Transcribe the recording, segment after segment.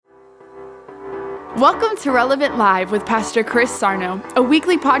Welcome to Relevant Live with Pastor Chris Sarno, a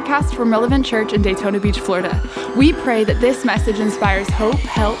weekly podcast from Relevant Church in Daytona Beach, Florida. We pray that this message inspires hope,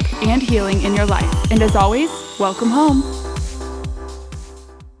 help, and healing in your life. And as always, welcome home.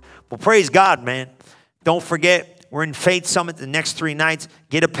 Well, praise God, man. Don't forget, we're in Faith Summit the next 3 nights.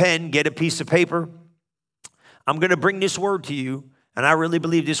 Get a pen, get a piece of paper. I'm going to bring this word to you, and I really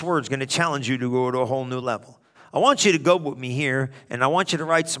believe this word is going to challenge you to go to a whole new level. I want you to go with me here, and I want you to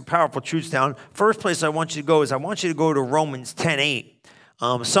write some powerful truths down. First place I want you to go is I want you to go to Romans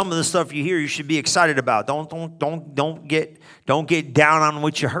 10:8. Some of the stuff you hear, you should be excited about. Don't get down on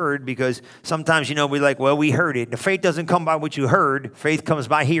what you heard, because sometimes we're like, well, we heard it. The faith doesn't come by what you heard. Faith comes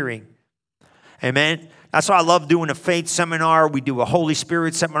by hearing. Amen. That's why I love doing a faith seminar. We do a Holy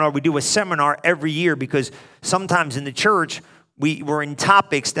Spirit seminar. We do a seminar every year, because sometimes in the church, we're in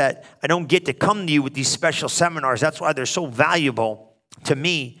topics that I don't get to come to you with these special seminars. That's why they're so valuable to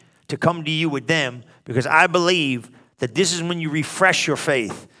me to come to you with them, because I believe that this is when you refresh your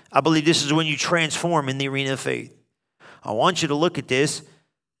faith. I believe this is when you transform in the arena of faith. I want you to look at this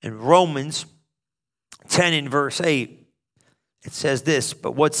in Romans 10 and verse 8. It says this,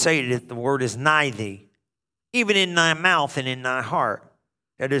 but what saith the word is nigh thee, even in thy mouth and in thy heart.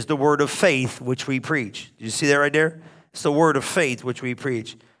 That is the word of faith which we preach. Did you see that right there? It's the word of faith which we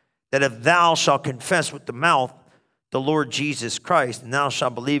preach, that if thou shalt confess with the mouth the Lord Jesus Christ, and thou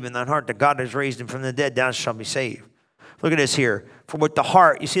shalt believe in thine heart that God has raised him from the dead, thou shalt be saved. Look at this here. For with the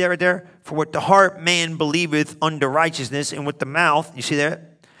heart, you see that right there? For with the heart man believeth unto righteousness, and with the mouth, you see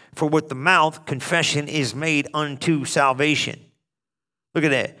that? For with the mouth confession is made unto salvation. Look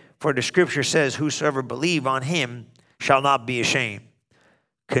at that. For the scripture says, whosoever believe on him shall not be ashamed.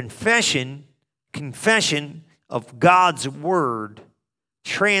 Confession of God's word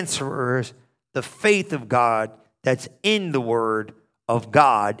transfers the faith of God that's in the word of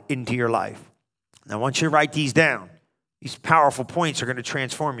God into your life. Now, I want you to write these down. These powerful points are going to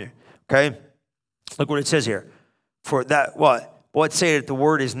transform you, okay? Look what it says here. For that, what say that the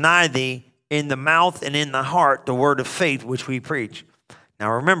word is nigh thee, in the mouth and in the heart, the word of faith which we preach.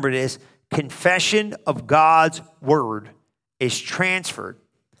 Now, remember this. Confession of God's word is transferred.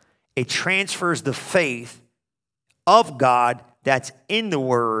 It transfers the faith of God that's in the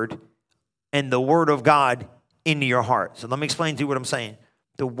word and the word of God into your heart. So let me explain to you what I'm saying.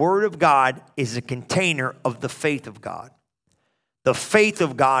 The word of God is a container of the faith of God. The faith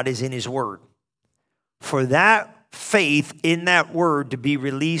of God is in his word. For that faith in that word to be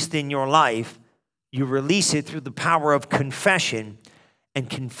released in your life, you release it through the power of confession, and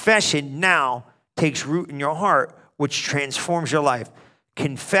confession now takes root in your heart, which transforms your life.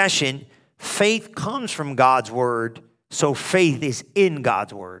 Confession, faith comes from God's word, so faith is in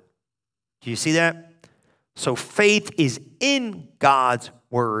God's word. Do you see that? So faith is in God's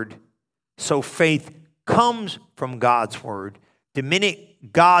word, so faith comes from God's word. The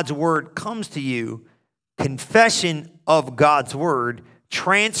minute God's word comes to you, confession of God's word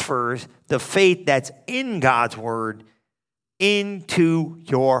transfers the faith that's in God's word into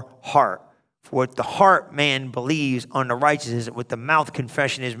your heart. For what the heart man believes unto righteousness, with the mouth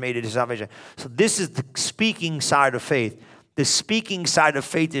confession is made unto salvation. So this is the speaking side of faith. The speaking side of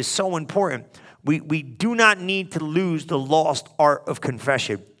faith is so important. We do not need to lose the lost art of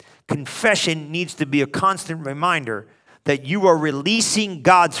confession. Confession needs to be a constant reminder that you are releasing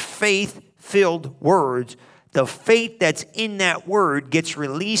God's faith-filled words. The faith that's in that word gets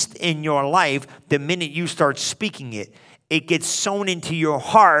released in your life the minute you start speaking it. It gets sown into your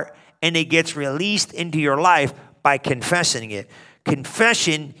heart, and it gets released into your life by confessing it.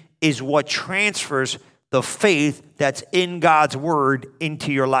 Confession is what transfers the faith that's in God's word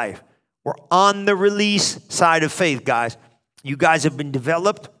into your life. We're on the release side of faith, guys. You guys have been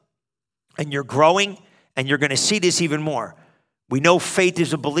developed, and you're growing, and you're going to see this even more. We know faith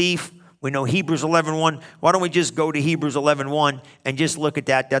is a belief. We know Hebrews 11:1. Why don't we just go to Hebrews 11:1 and just look at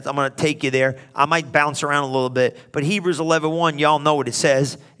that? I'm going to take you there. I might bounce around a little bit. But Hebrews 11:1, y'all know what it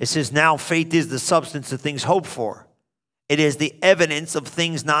says. It says, now faith is the substance of things hoped for. It is the evidence of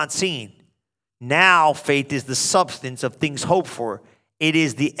things not seen. Now faith is the substance of things hoped for. It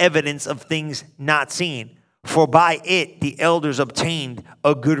is the evidence of things not seen. For by it the elders obtained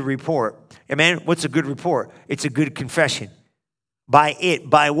a good report. Amen? What's a good report? It's a good confession. By it,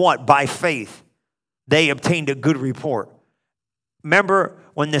 by what? By faith. They obtained a good report. Remember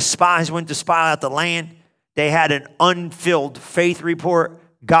when the spies went to spy out the land? They had an unfilled faith report.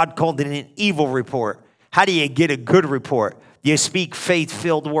 God called it an evil report. How do you get a good report? You speak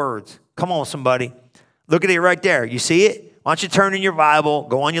faith-filled words. Come on, somebody. Look at it right there. You see it? Why don't you turn in your Bible,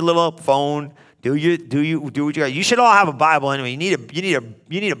 go on your little phone, do what you got. You should all have a Bible anyway. You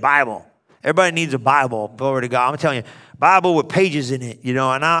need a Bible. Everybody needs a Bible. Glory to God. I'm telling you, Bible with pages in it, and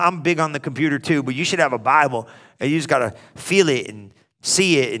I'm big on the computer too, but you should have a Bible, and you just got to feel it and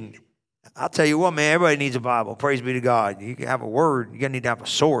see it. And I'll tell you what, man, everybody needs a Bible. Praise be to God. You can have a word. You're going to need to have a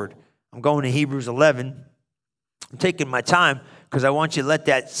sword. I'm going to Hebrews 11. I'm taking my time because I want you to let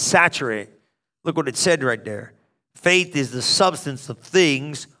that saturate. Look what it said right there. Faith is the substance of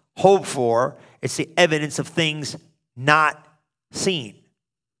things hoped for. It's the evidence of things not seen.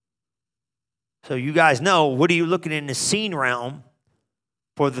 So you guys know, what are you looking in the seen realm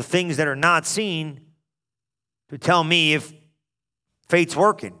for the things that are not seen to tell me if faith's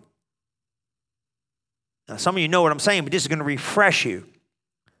working? Now, some of you know what I'm saying, but this is going to refresh you.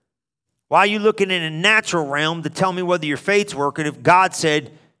 Why are you looking in a natural realm to tell me whether your faith's working if God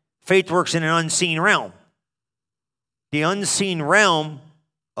said faith works in an unseen realm? The unseen realm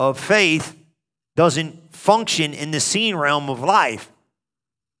of faith doesn't function in the seen realm of life.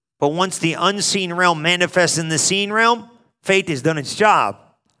 But once the unseen realm manifests in the seen realm, faith has done its job.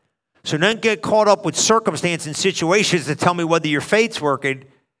 So don't get caught up with circumstance and situations to tell me whether your faith's working,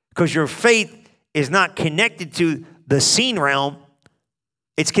 because your faith is not connected to the seen realm.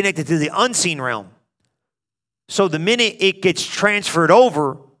 It's connected to the unseen realm. So the minute it gets transferred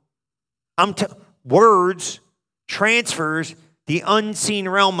over, words transfers the unseen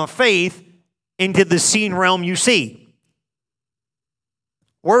realm of faith into the seen realm you see.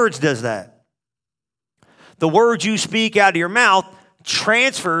 Words does that. The words you speak out of your mouth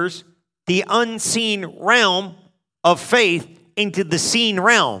transfers the unseen realm of faith into the seen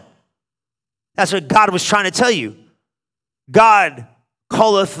realm. That's what God was trying to tell you. God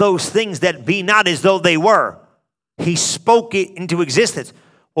calleth those things that be not as though they were. He spoke it into existence.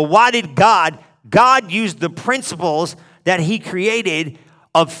 Well, why did God used the principles that he created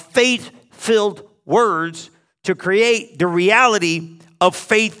of faith-filled words to create the reality of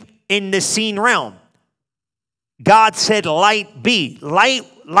faith in the seen realm. God said, light be.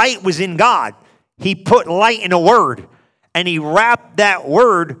 Light was in God. He put light in a word, and he wrapped that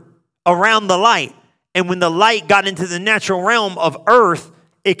word around the light. And when the light got into the natural realm of earth,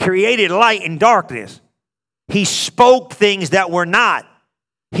 it created light and darkness. He spoke things that were not.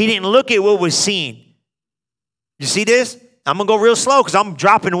 He didn't look at what was seen. You see this? I'm going to go real slow because I'm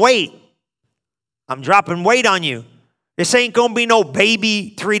dropping weight. I'm dropping weight on you. This ain't going to be no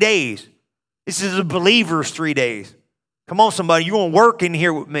baby 3 days. This is a believer's 3 days. Come on, somebody. You're going to work in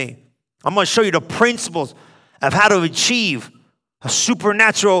here with me. I'm going to show you the principles of how to achieve a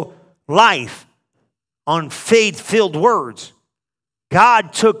supernatural life on faith-filled words.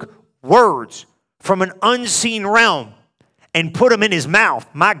 God took words from an unseen realm and put them in his mouth.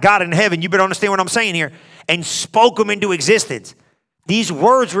 My God in heaven, you better understand what I'm saying here. And spoke them into existence. These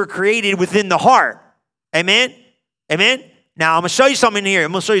words were created within the heart. Amen? Amen? Now, I'm going to show you something here.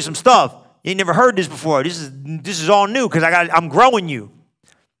 I'm going to show you some stuff. You ain't never heard this before. This is all new because I'm growing you.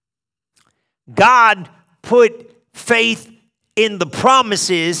 God put faith in the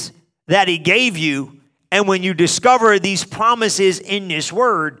promises that he gave you. And when you discover these promises in this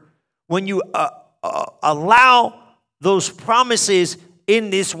word, when you allow those promises in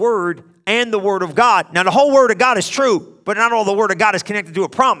this word and the word of God. Now, the whole word of God is true, but not all the word of God is connected to a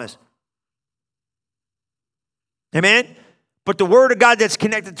promise. Amen? But the word of God that's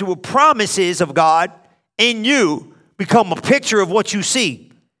connected to a promises of God in you become a picture of what you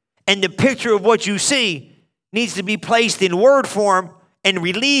see. And the picture of what you see needs to be placed in word form and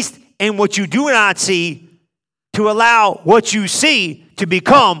released in what you do not see to allow what you see to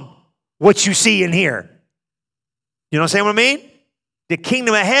become what you see in here. You know what I mean? The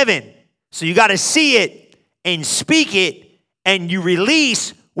kingdom of heaven. So you got to see it and speak it, and you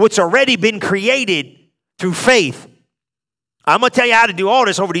release what's already been created through faith. I'm going to tell you how to do all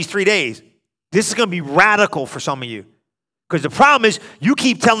this over these 3 days. This is going to be radical for some of you. Because the problem is you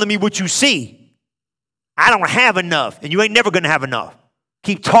keep telling me what you see. I don't have enough, and you ain't never going to have enough.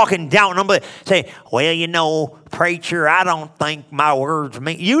 Keep talking down. I'm going to say, well, preacher, I don't think my words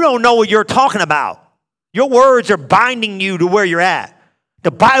mean. You don't know what you're talking about. Your words are binding you to where you're at.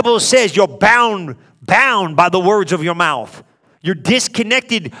 The Bible says you're bound by the words of your mouth. You're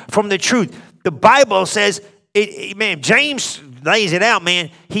disconnected from the truth. The Bible says, man, James lays it out, man.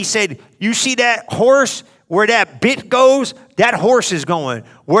 He said, you see that horse, where that bit goes, that horse is going.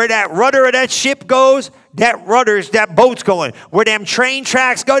 Where that rudder of that ship goes, that boat's going. Where them train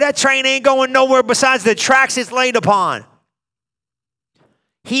tracks go, that train ain't going nowhere besides the tracks it's laid upon.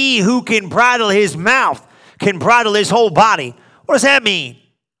 He who can bridle his mouth can bridle his whole body. What does that mean?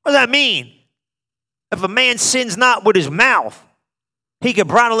 What does that mean? If a man sins not with his mouth, he can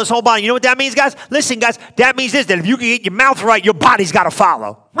bridle his whole body. You know what that means, guys? Listen, guys, that means this, that if you can get your mouth right, your body's got to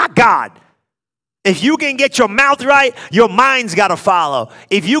follow. My God. If you can get your mouth right, your mind's got to follow.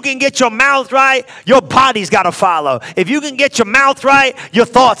 If you can get your mouth right, your body's got to follow. If you can get your mouth right, your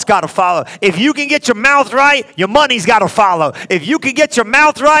thoughts got to follow. If you can get your mouth right, your money's got to follow. If you can get your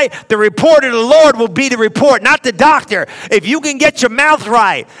mouth right, the report of the Lord will be the report, not the doctor. If you can get your mouth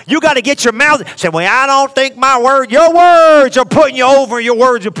right, you got to get your mouth. Say, well, I don't think my word, your words are putting you over, your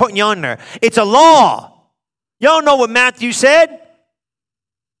words are putting you under. It's a law. Y'all know what Matthew said?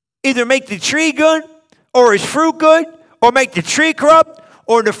 Either make the tree good or his fruit good, or make the tree corrupt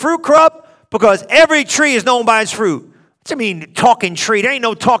or the fruit corrupt, because every tree is known by its fruit. What's I mean, talking tree? There ain't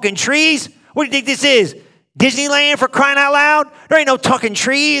no talking trees. What do you think this is? Disneyland, for crying out loud? There ain't no talking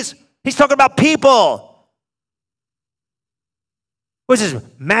trees. He's talking about people. What's this,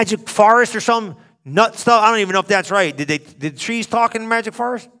 Magic Forest or some nut stuff? I don't even know if that's right. Did trees talk in Magic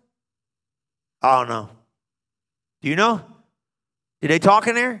Forest? I don't know. Do you know? Did they talk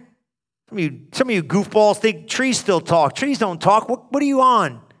in there? Some of you goofballs think trees still talk. Trees don't talk. What are you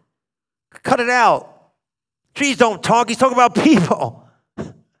on? Cut it out. Trees don't talk. He's talking about people.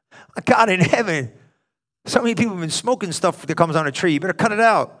 God in heaven. So many people have been smoking stuff that comes on a tree. You better cut it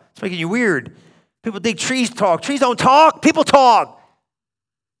out. It's making you weird. People think trees talk. Trees don't talk. People talk.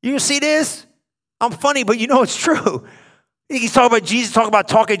 You see this? I'm funny, but you know it's true. He's talking about Jesus, talking about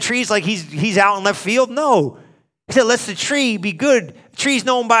talking trees like he's out in left field. No. He said, let the tree be good. The tree's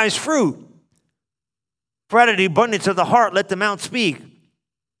known by his fruit. For out of the abundance of the heart, let the mouth speak.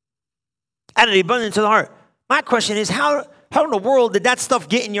 Out of the abundance of the heart. My question is, how in the world did that stuff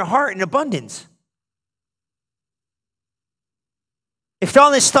get in your heart in abundance? If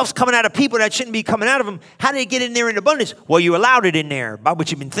all this stuff's coming out of people that shouldn't be coming out of them, how did it get in there in abundance? Well, you allowed it in there by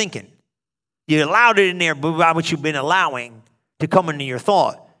what you've been thinking. You allowed it in there by what you've been allowing to come into your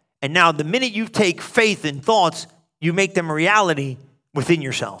thought. And now the minute you take faith and thoughts, you make them a reality within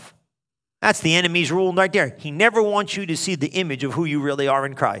yourself. That's the enemy's rule right there. He never wants you to see the image of who you really are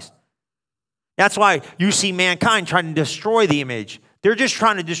in Christ. That's why you see mankind trying to destroy the image. They're just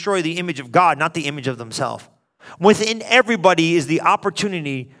trying to destroy the image of God, not the image of themselves. Within everybody is the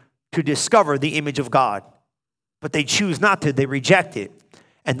opportunity to discover the image of God. But they choose not to. They reject it.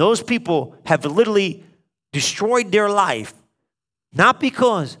 And those people have literally destroyed their life, not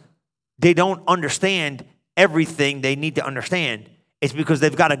because they don't understand everything they need to understand. It's because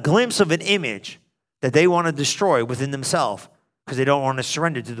they've got a glimpse of an image that they want to destroy within themselves because they don't want to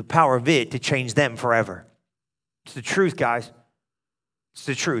surrender to the power of it to change them forever. It's the truth, guys. It's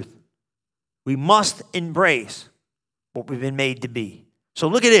the truth. We must embrace what we've been made to be. So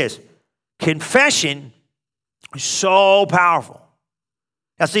look at this. Confession is so powerful.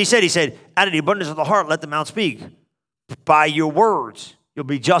 That's what he said. He said, out of the abundance of the heart, let the mouth speak. By your words, you'll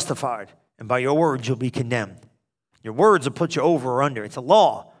be justified. And by your words, you'll be condemned. Your words will put you over or under. It's a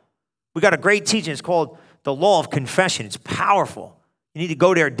law. We got a great teaching. It's called the law of confession. It's powerful. You need to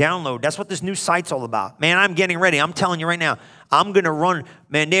go there, download. That's what this new site's all about. Man, I'm getting ready. I'm telling you right now, I'm going to run.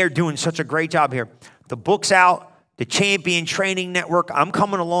 Man, they're doing such a great job here. The book's out, the Champion Training Network. I'm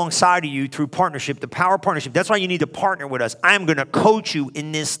coming alongside of you through partnership, the power partnership. That's why you need to partner with us. I'm going to coach you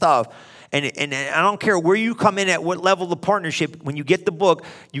in this stuff. And I don't care where you come in at, what level of partnership. When you get the book,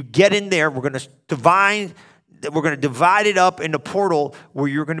 you get in there. We're going to divide it up in the portal where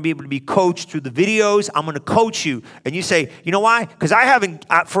you're going to be able to be coached through the videos. I'm going to coach you. And you say, you know why? Because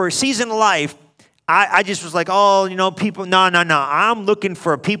for a season of life, I just was like, oh, people, no. I'm looking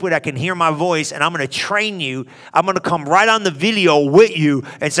for people that can hear my voice, and I'm going to train you. I'm going to come right on the video with you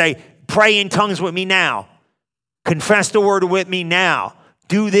and say, pray in tongues with me now. Confess the word with me now.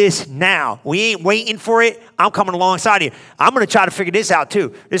 Do this now. We ain't waiting for it. I'm coming alongside you. I'm going to try to figure this out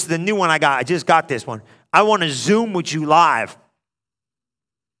too. This is the new one I got. I just got this one. I want to Zoom with you live.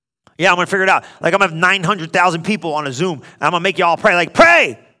 Yeah, I'm going to figure it out. Like I'm going to have 900,000 people on a Zoom. And I'm going to make you all pray. Like,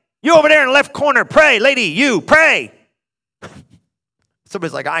 pray. You over there in the left corner, pray. Lady, you, pray.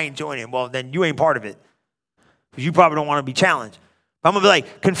 Somebody's like, I ain't joining. Well, then you ain't part of it. Because you probably don't want to be challenged. But I'm going to be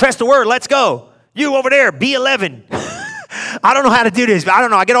like, confess the word. Let's go. You over there, B11. I don't know how to do this. I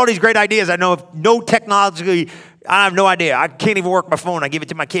don't know. I get all these great ideas. I know no technologically, I have no idea. I can't even work my phone. I give it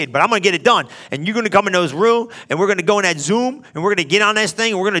to my kid. But I'm going to get it done. And you're going to come in those room, and we're going to go in that Zoom, and we're going to get on this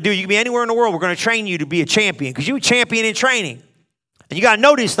thing, and we're going to do, you can be anywhere in the world. We're going to train you to be a champion because you're a champion in training. And you got to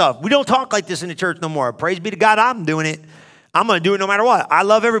know this stuff. We don't talk like this in the church no more. Praise be to God, I'm doing it. I'm going to do it no matter what. I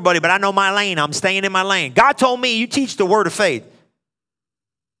love everybody, but I know my lane. I'm staying in my lane. God told me, you teach the word of faith.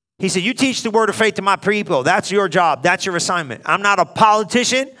 He said, you teach the word of faith to my people. That's your job. That's your assignment. I'm not a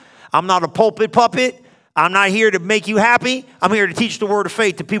politician. I'm not a pulpit puppet. I'm not here to make you happy. I'm here to teach the word of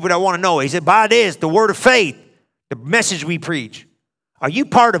faith to people that want to know. He said, by this, the word of faith, the message we preach. Are you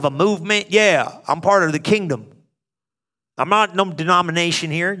part of a movement? Yeah, I'm part of the kingdom. I'm not no denomination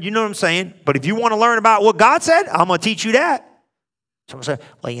here. You know what I'm saying? But if you want to learn about what God said, I'm going to teach you that. Someone said,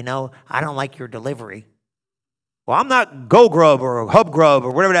 well, I don't like your delivery. Well, I'm not Go Grub or Hub Grub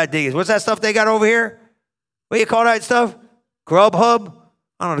or whatever that thing is. What's that stuff they got over here? What do you call that stuff? Grub Hub?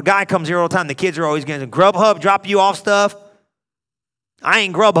 I don't know. The guy comes here all the time. The kids are always getting Grub Hub, drop you off stuff. I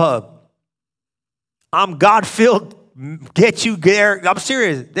ain't Grub Hub. I'm God-filled, get you there. I'm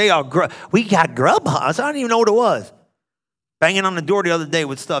serious. We got Grub Hubs. I don't even know what it was. Banging on the door the other day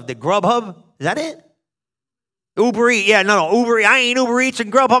with stuff. The Grub Hub, is that it? Uber Eats. Yeah, no. Uber Eats. I ain't Uber Eats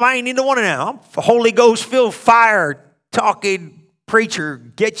and Grub Hub. I ain't neither one of them. I'm Holy Ghost filled fire talking preacher.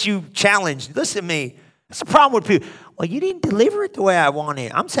 Get you challenged. Listen to me. That's the problem with people. Well, you didn't deliver it the way I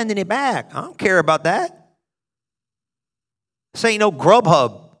wanted. I'm sending it back. I don't care about that. This ain't no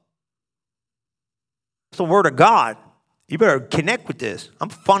Grubhub. It's the word of God. You better connect with this. I'm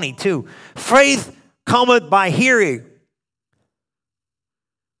funny too. Faith cometh by hearing.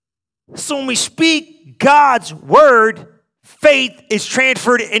 So when we speak God's word, faith is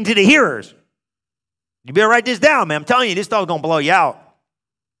transferred into the hearers. You better write this down, man. I'm telling you, this stuff's going to blow you out.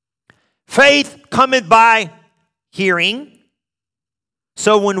 Faith cometh by hearing.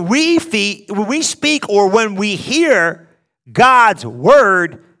 So when we speak or when we hear God's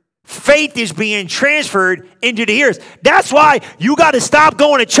word, faith is being transferred into the hearers. That's why you got to stop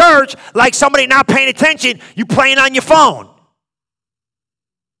going to church like somebody not paying attention. You playing on your phone.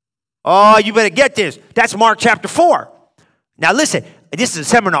 Oh, you better get this. That's Mark chapter 4. Now listen, this is a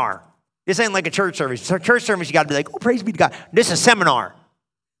seminar. This ain't like a church service. Church service, you got to be like, oh, praise be to God. This is a seminar.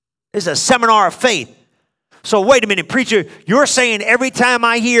 This is a seminar of faith. So wait a minute, preacher. You're saying every time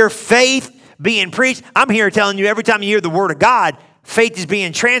I hear faith being preached, I'm here telling you every time you hear the word of God, faith is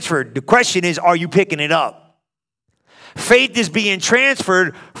being transferred. The question is, are you picking it up? Faith is being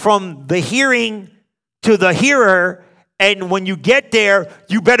transferred from the hearing to the hearer. And when you get there,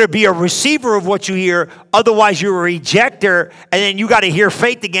 you better be a receiver of what you hear. Otherwise, you're a rejecter. And then you got to hear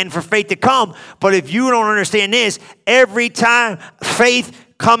faith again for faith to come. But if you don't understand this, every time faith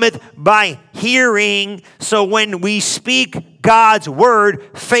cometh by hearing. So when we speak God's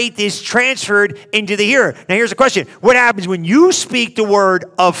word, faith is transferred into the hearer. Now here's the question. What happens when you speak the word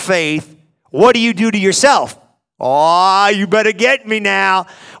of faith? What do you do to yourself? Oh, you better get me now.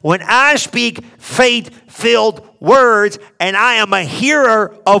 When I speak faith-filled words and I am a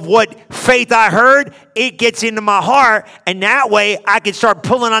hearer of what faith I heard, it gets into my heart, and that way I can start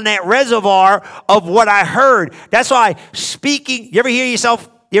pulling on that reservoir of what I heard. That's why speaking, you ever hear yourself,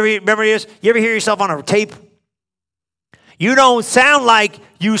 remember this? You ever hear yourself on a tape? You don't sound like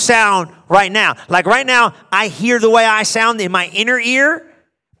you sound right now. Like right now, I hear the way I sound in my inner ear,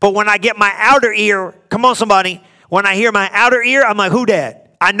 but when I get my outer ear, come on somebody, when I hear my outer ear, I'm like, who that?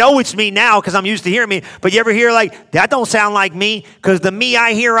 I know it's me now because I'm used to hearing me, but you ever hear like, that don't sound like me, because the me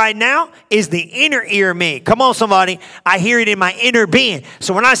I hear right now is the inner ear me. Come on, somebody. I hear it in my inner being.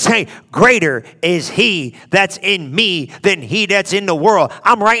 So when I say, greater is he that's in me than he that's in the world,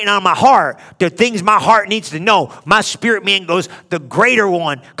 I'm writing on my heart the things my heart needs to know. My spirit man goes, the greater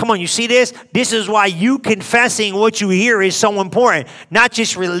one. Come on, you see this? This is why you confessing what you hear is so important. Not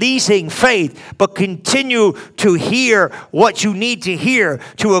just releasing faith, but continue to hear what you need to hear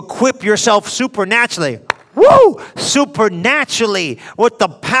to equip yourself supernaturally. Woo! Supernaturally with the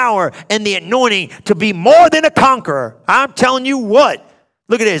power and the anointing to be more than a conqueror. I'm telling you what.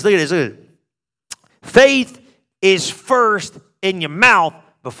 Look at this. Look at this. Look at this. Faith is first in your mouth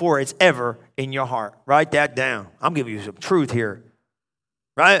before it's ever in your heart. Write that down. I'm giving you some truth here.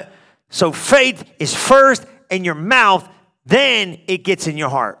 Right? So faith is first in your mouth, then it gets in your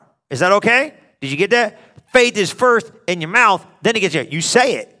heart. Is that okay? Did you get that? Faith is first in your mouth, then it gets you. You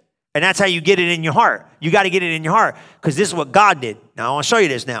say it. And that's how you get it in your heart. You got to get it in your heart because this is what God did. Now, I want to show you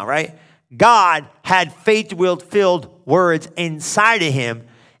this now, right? God had faith-filled words inside of him.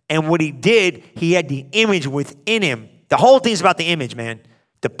 And what he did, he had the image within him. The whole thing's about the image, man.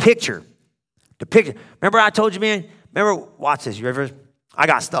 The picture. The picture. Remember I told you, man? Remember, watch this. You ever? I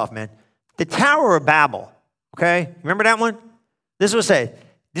got stuff, man. The Tower of Babel, okay? Remember that one? This is what it said.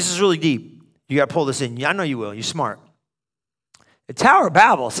 This is really deep. You got to pull this in. I know you will. You're smart. The Tower of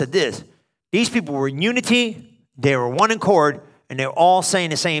Babel said this. These people were in unity. They were one accord. And they were all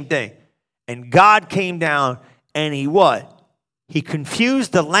saying the same thing. And God came down and he what? He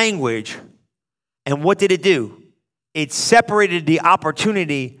confused the language. And what did it do? It separated the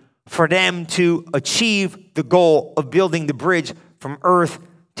opportunity for them to achieve the goal of building the bridge from earth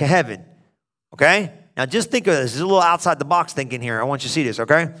to heaven. Okay? Now just think of this. This is a little outside the box thinking here. I want you to see this,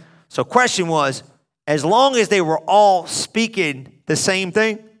 okay? So question was, as long as they were all speaking the same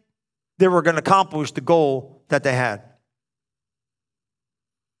thing, they were going to accomplish the goal that they had.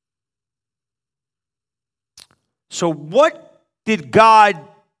 So what did God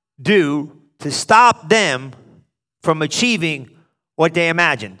do to stop them from achieving what they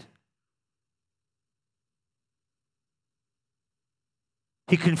imagined?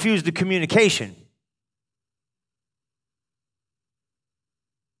 He confused the communication.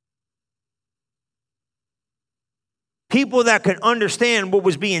 People that could understand what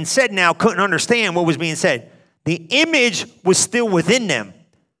was being said now couldn't understand what was being said. The image was still within them,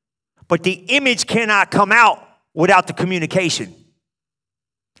 but the image cannot come out without the communication.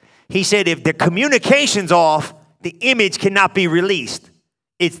 He said if the communication's off, the image cannot be released.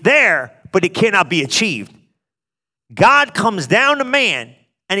 It's there, but it cannot be achieved. God comes down to man,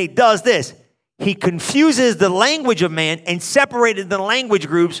 and he does this. He confuses the language of man and separated the language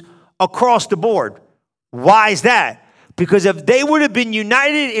groups across the board. Why is that? Because if they would have been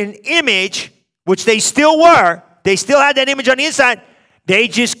united in image, which they still were, they still had that image on the inside, they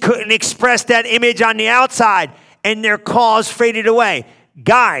just couldn't express that image on the outside, and their cause faded away.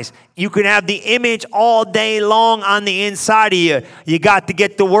 Guys, you can have the image all day long on the inside of you. You got to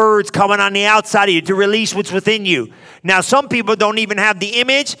get the words coming on the outside of you to release what's within you. Now, some people don't even have the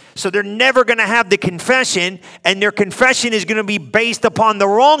image, so they're never going to have the confession, and their confession is going to be based upon the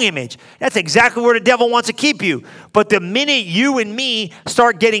wrong image. That's exactly where the devil wants to keep you. But the minute you and me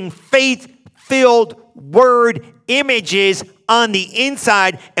start getting faith-filled word images on the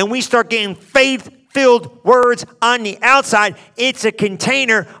inside, and we start getting faith-filled words on the outside, it's a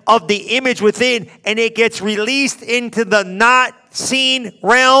container of the image within, and it gets released into the not seen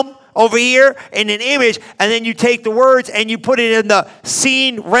realm over here in an image, and then you take the words and you put it in the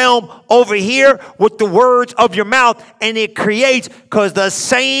seen realm over here with the words of your mouth, and it creates, because the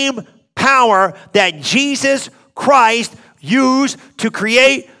same power that Jesus Christ used to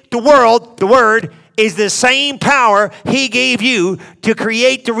create the world, the Word, is the same power he gave you to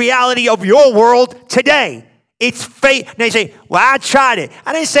create the reality of your world today. It's faith. Now you say, well, I tried it.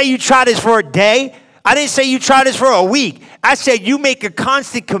 I didn't say you tried this for a day. I didn't say you tried this for a week. I said you make a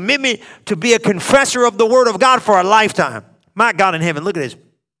constant commitment to be a confessor of the Word of God for a lifetime. My God in heaven, look at this.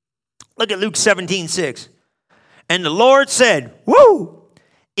 Look at Luke 17:6. And the Lord said, woo,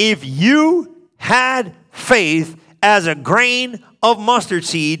 if you had faith as a grain of mustard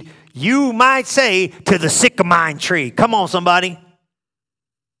seed, you might say to the sycamore tree. Come on, somebody.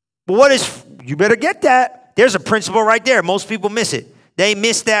 But what is, you better get that. There's a principle right there. Most people miss it. They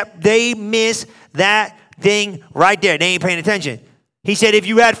miss that thing right there. They ain't paying attention. He said, if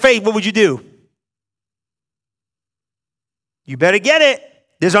you had faith, what would you do? You better get it.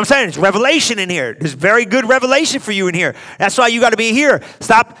 This is what I'm saying. It's revelation in here. There's very good revelation for you in here. That's why you got to be here.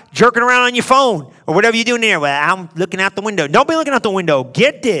 Stop jerking around on your phone or whatever you're doing there. Well, I'm looking out the window. Don't be looking out the window.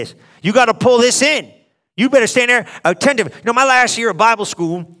 Get this. You got to pull this in. You better stand there attentive. You know, my last year of Bible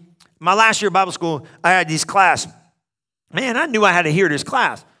school, I had this class. Man, I knew I had to hear this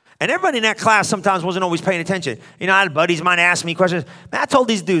class. And everybody in that class sometimes wasn't always paying attention. You know, I had buddies of mine ask me questions. Man, I told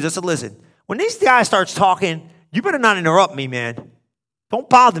these dudes, I said, listen, when these guys starts talking, you better not interrupt me, man. Don't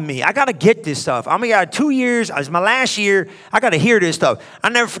bother me. I got to get this stuff. I got 2 years. It's my last year. I got to hear this stuff.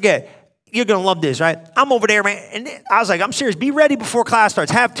 I'll never forget. You're going to love this, right? I'm over there, man. And I was like, I'm serious. Be ready before class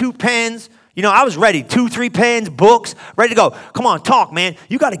starts. Have 2 pens. You know, I was ready. 2, 3 pens, books, ready to go. Come on, talk, man.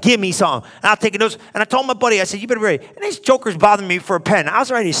 You got to give me some. And I'll take those. And I told my buddy, I said, you better be ready. And this joker's bothering me for a pen. I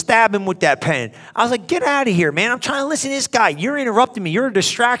was ready to stab him with that pen. I was like, get out of here, man. I'm trying to listen to this guy. You're interrupting me. You're a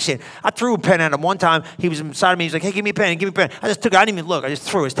distraction. I threw a pen at him one time. He was inside of me. He's like, hey, give me a pen. Give me a pen. I just took it. I didn't even look. I just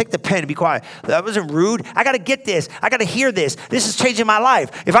threw it. Just take the pen and be quiet. That wasn't rude. I got to get this. I got to hear this. This is changing my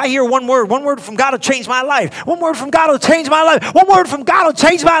life. If I hear one word from God will change my life. One word from God will change my life. One word from God will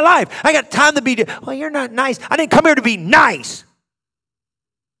change my life. I got time to be, well, you're not nice. I didn't come here to be nice.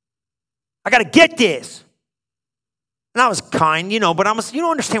 I got to get this. And I was kind, you know, but you don't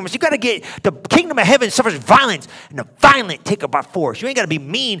understand what you got to get. The kingdom of heaven suffers violence, and the violent take it by force. You ain't got to be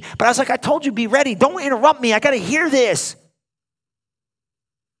mean. But I was like, I told you, be ready. Don't interrupt me. I got to hear this.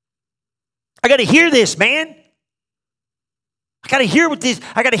 I got to hear this, man. I got to hear what this.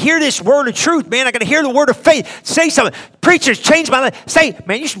 I got to hear this word of truth, man. I got to hear the word of faith. Say something. Preachers, change my life. Say,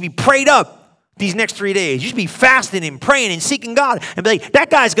 man, you should be prayed up these next 3 days. You should be fasting and praying and seeking God and be like, that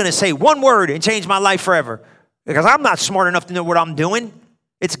guy's going to say one word and change my life forever. Because I'm not smart enough to know what I'm doing.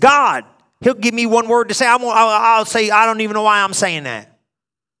 It's God. He'll give me one word to say. I'll say, I don't even know why I'm saying that.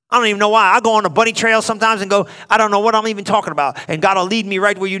 I don't even know why. I go on a bunny trail sometimes and go, I don't know what I'm even talking about. And God will lead me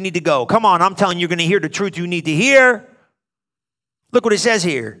right where you need to go. Come on, I'm telling you, you're going to hear the truth you need to hear. Look what it says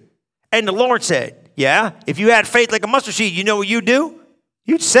here. And the Lord said, Yeah, if you had faith like a mustard seed, you know what you'd do?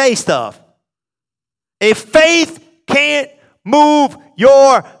 You'd say stuff. If faith can't move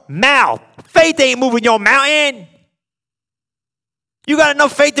your mouth, faith ain't moving your mountain. You got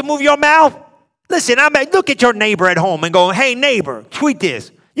enough faith to move your mouth? Listen, look at your neighbor at home and go, hey, neighbor, tweet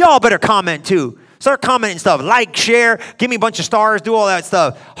this. Y'all better comment too. Start commenting stuff. Like, share, give me a bunch of stars, do all that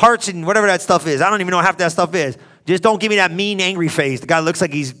stuff. Hearts and whatever that stuff is. I don't even know what half that stuff is. Just don't give me that mean, angry face. The guy looks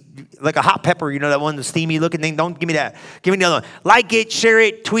like he's like a hot pepper, you know, that one, the steamy looking thing. Don't give me that. Give me the other one. Like it, share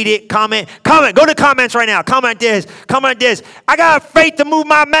it, tweet it, comment. Comment. Go to comments right now. Comment this. Comment this. I got faith to move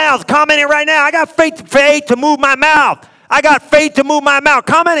my mouth. Comment it right now. I got faith to move my mouth. I got faith to move my mouth.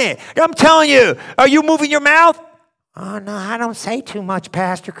 Comment it. I'm telling you. Are you moving your mouth? Oh, no, I don't say too much,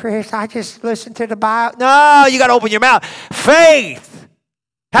 Pastor Chris. I just listen to the Bible. No, you got to open your mouth. Faith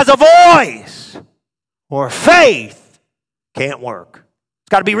has a voice, or faith can't work. It's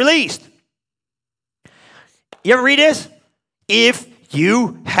got to be released. You ever read this? If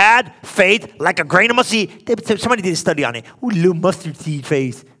you had faith like a grain of mustard seed. Somebody did a study on it. Ooh, little mustard seed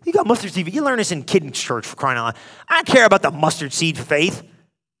faith. You got mustard seed. You learn this in kids' church, for crying out loud. I don't care about the mustard seed faith.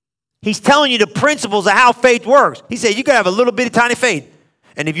 He's telling you the principles of how faith works. He said you could have a little bit of tiny faith.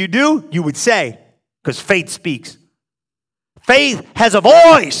 And if you do, you would say, because faith speaks. Faith has a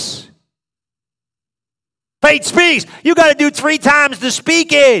voice. Faith speaks. You got to do 3 times the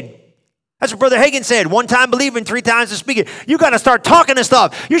speaking. That's what Brother Hagin said. 1 time believing, 3 times the speaking. You got to start talking this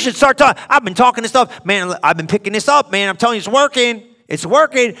stuff. You should start talking. I've been talking this stuff. Man, I've been picking this up, man. I'm telling you, it's working. It's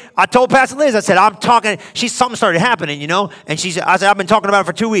working. I told Pastor Liz, I said, I'm talking. Something started happening, you know. And I said, I've been talking about it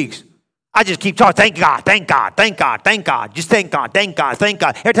for 2 weeks. I just keep talking. Thank God, thank God, thank God, thank God. Just thank God, thank God, thank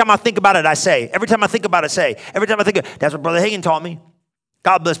God. Every time I think about it, I say. Every time I think about it, say. Every time I think that's what Brother Hagin taught me.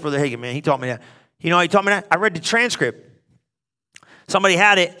 God bless Brother Hagin, man. He taught me that. You know how he taught me that? I read the transcript. Somebody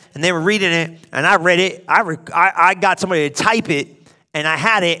had it, and they were reading it, and I read it. I got somebody to type it, and I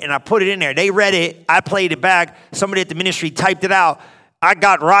had it, and I put it in there. They read it. I played it back. Somebody at the ministry typed it out. I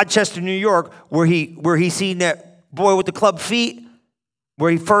got Rochester, New York, where he seen that boy with the club feet,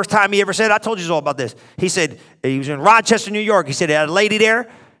 where first time he ever said, I told you all about this. He said, he was in Rochester, New York. He said he had a lady there.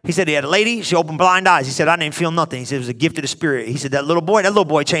 He said he had a lady. She opened blind eyes. He said, I didn't feel nothing. He said it was a gift of the Spirit. He said that little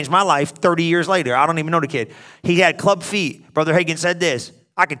boy changed my life 30 years later. I don't even know the kid. He had club feet. Brother Hagin said this.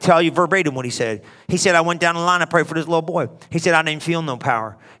 I could tell you verbatim what he said. He said, I went down the line, I prayed for this little boy. He said, I didn't feel no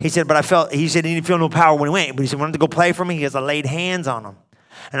power. He said, he said he didn't feel no power when he went. But he said, when I went to go play for me, he goes, I laid hands on him.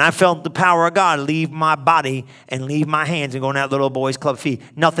 And I felt the power of God leave my body and leave my hands and go in that little boy's club feet.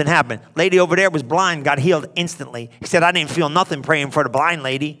 Nothing happened. Lady over there was blind, got healed instantly. He said, I didn't feel nothing praying for the blind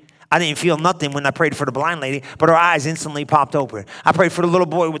lady. I didn't feel nothing when I prayed for the blind lady, but her eyes instantly popped open. I prayed for the little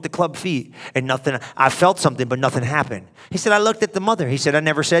boy with the club feet, and nothing. I felt something, but nothing happened. He said, I looked at the mother. He said, I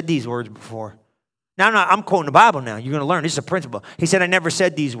never said these words before. Now, I'm quoting the Bible now. You're going to learn. This is a principle. He said, I never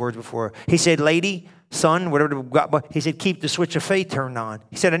said these words before. He said, lady, son, whatever. He said, keep the switch of faith turned on.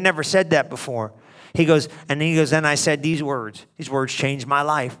 He said, I never said that before. He goes, then I said these words. These words changed my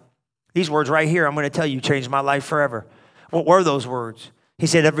life. These words right here, I'm going to tell you, changed my life forever. What were those words? He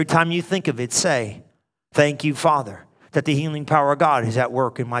said, every time you think of it, say, thank you, Father, that the healing power of God is at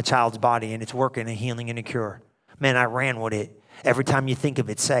work in my child's body, and it's working and healing and a cure. Man, I ran with it. Every time you think of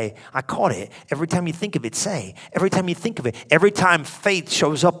it, say. I caught it. Every time you think of it, say. Every time you think of it. Every time faith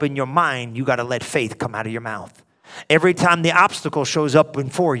shows up in your mind, you got to let faith come out of your mouth. Every time the obstacle shows up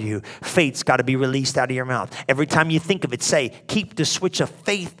before you, faith's got to be released out of your mouth. Every time you think of it, say, keep the switch of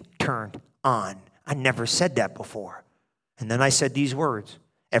faith turned on. I never said that before. And then I said these words.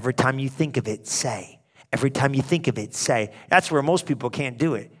 Every time you think of it, say. Every time you think of it, say. That's where most people can't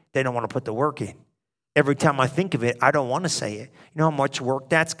do it. They don't want to put the work in. Every time I think of it, I don't want to say it. You know how much work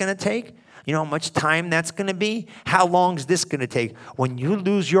that's going to take? You know how much time that's going to be? How long is this going to take? When you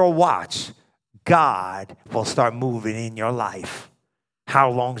lose your watch, God will start moving in your life. How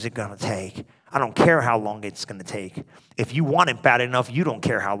long is it going to take? I don't care how long it's going to take. If you want it bad enough, you don't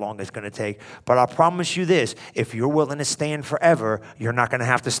care how long it's going to take. But I promise you this, if you're willing to stand forever, you're not going to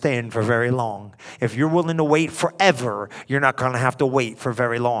have to stand for very long. If you're willing to wait forever, you're not going to have to wait for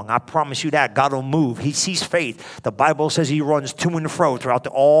very long. I promise you that. God will move. He sees faith. The Bible says he runs to and fro throughout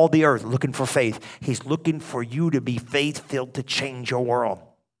all the earth looking for faith. He's looking for you to be faith-filled to change your world.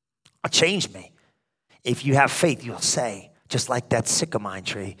 Change me. If you have faith, you'll say, just like that sycamore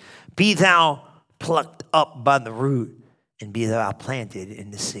tree, be thou plucked up by the root and be thou planted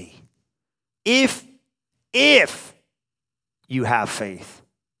in the sea. If you have faith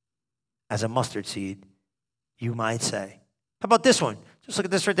as a mustard seed, you might say. How about this one? Just look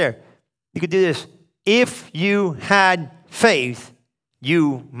at this right there. You could do this. If you had faith,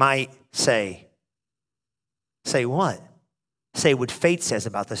 you might say. Say what? Say what faith says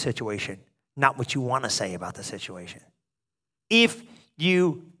about the situation, not what you want to say about the situation. If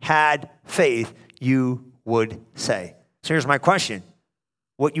you had faith, you would say. So here's my question.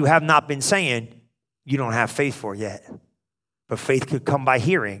 What you have not been saying, you don't have faith for yet. But faith could come by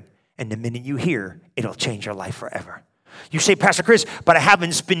hearing, and the minute you hear, it'll change your life forever. You say, Pastor Chris, but I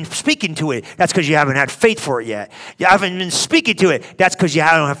haven't been speaking to it. That's because you haven't had faith for it yet. You haven't been speaking to it. That's because you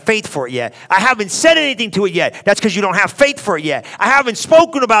don't have faith for it yet. I haven't said anything to it yet. That's because you don't have faith for it yet. I haven't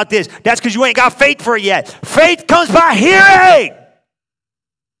spoken about this. That's because you ain't got faith for it yet. Faith comes by hearing,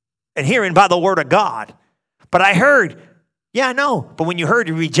 and hearing by the word of God. But I heard, yeah, I know. But when you heard,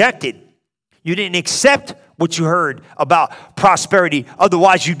 you rejected. You didn't accept what you heard about prosperity.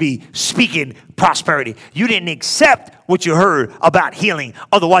 Otherwise, you'd be speaking prosperity. You didn't accept what you heard about healing.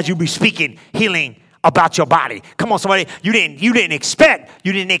 Otherwise, you'd be speaking healing about your body. Come on, somebody. You didn't expect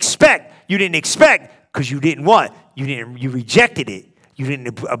because you didn't what? You rejected it. You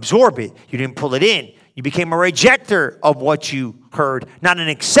didn't absorb it. You didn't pull it in. You became a rejecter of what you heard, not an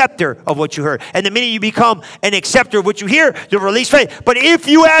acceptor of what you heard. And the minute you become an acceptor of what you hear, you'll release faith. But if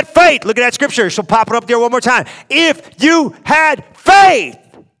you had faith, look at that scripture. She'll pop it up there one more time. If you had faith,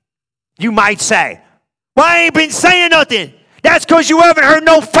 you might say, well, I ain't been saying nothing. That's because you haven't heard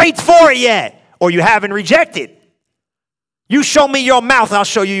no faith for it yet, or you haven't rejected. You show me your mouth, I'll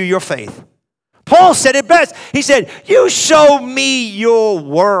show you your faith. Paul said it best. He said, you show me your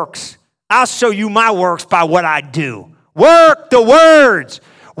works. I'll show you my works by what I do. Work the words.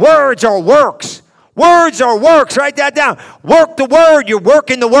 Words are works. Words are works. Write that down. Work the word, you're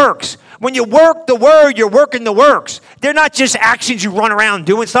working the works. When you work the word, you're working the works. They're not just actions you run around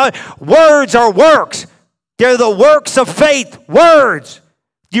doing stuff. Words are works. They're the works of faith. Words.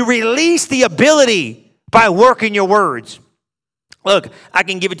 You release the ability by working your words. Look, I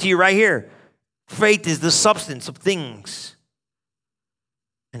can give it to you right here. Faith is the substance of things.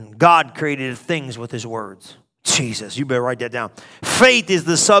 And God created things with his words. Jesus, you better write that down. Faith is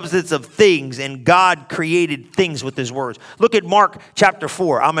the substance of things, and God created things with his words. Look at Mark chapter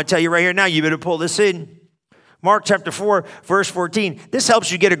 4. I'm going to tell you right here now, you better pull this in. Mark chapter 4, verse 14. This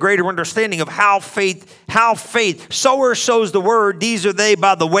helps you get a greater understanding of how faith, sower sows the word, these are they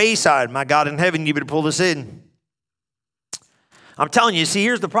by the wayside. My God in heaven, you better pull this in. I'm telling you, see,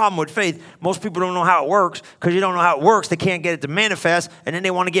 here's the problem with faith. Most people don't know how it works. Because you don't know how it works, they can't get it to manifest, and then they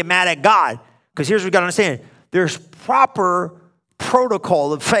want to get mad at God. Because here's what we got to understand. There's proper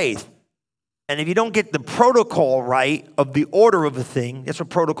protocol of faith. And if you don't get the protocol right of the order of a thing, that's what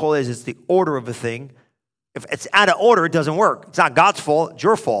protocol is. It's the order of a thing. If it's out of order, it doesn't work. It's not God's fault. It's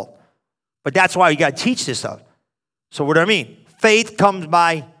your fault. But that's why you got to teach this stuff. So what do I mean? Faith comes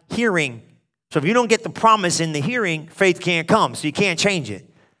by hearing. So if you don't get the promise in the hearing, faith can't come. So you can't change it.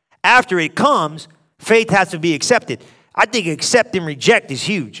 After it comes, faith has to be accepted. I think accept and reject is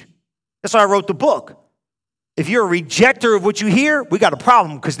huge. That's why I wrote the book. If you're a rejecter of what you hear, we got a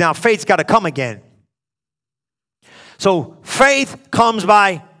problem because now faith's got to come again. So faith comes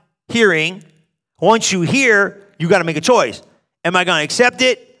by hearing. Once you hear, you got to make a choice. Am I going to accept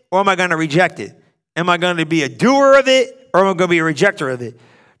it or am I going to reject it? Am I going to be a doer of it or am I going to be a rejecter of it?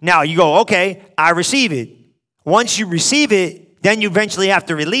 Now you go, okay, I receive it. Once you receive it, then you eventually have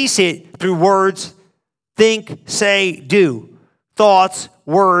to release it through words, think, say, do. Thoughts,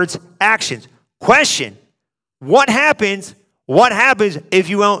 words, actions. Question, what happens if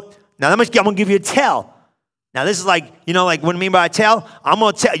you won't? Now I'm going to give you a tell. Now this is like, like what I mean by a tell? I'm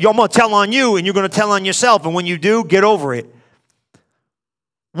going to tell on you and you're going to tell on yourself. And when you do, get over it.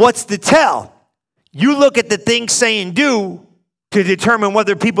 What's the tell? You look at the things, say, and do to determine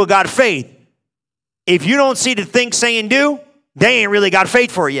whether people got faith. If you don't see the think, say, and do, they ain't really got faith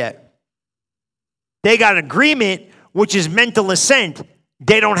for it yet. They got agreement, which is mental assent.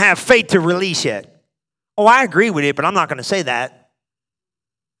 They don't have faith to release yet. Oh, I agree with it, but I'm not going to say that.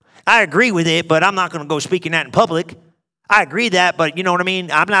 I agree with it, but I'm not going to go speaking that in public. I agree that, but you know what I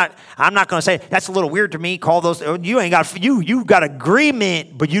mean? I'm not going to say, that's a little weird to me. Call those, you got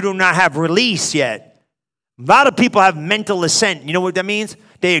agreement, but you do not have release yet. A lot of people have mental assent. You know what that means?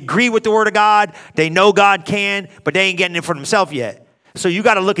 They agree with the word of God. They know God can, but they ain't getting it for themselves yet. So you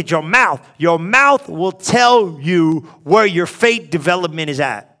got to look at your mouth. Your mouth will tell you where your faith development is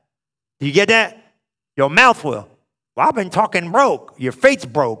at. Do you get that? Your mouth will. Well, I've been talking broke. Your faith's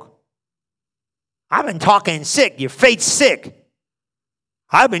broke. I've been talking sick. Your faith's sick.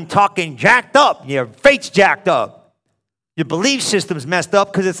 I've been talking jacked up. Your faith's jacked up. Your belief system's messed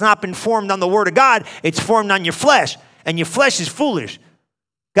up because it's not been formed on the word of God. It's formed on your flesh. And your flesh is foolish.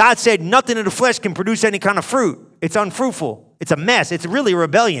 God said nothing in the flesh can produce any kind of fruit. It's unfruitful. It's a mess. It's really a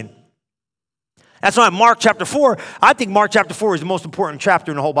rebellion. That's why Mark chapter 4, I think Mark chapter 4 is the most important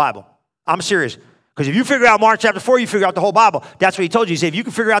chapter in the whole Bible. I'm serious. Because if you figure out Mark chapter 4, you figure out the whole Bible. That's what he told you. He said, if you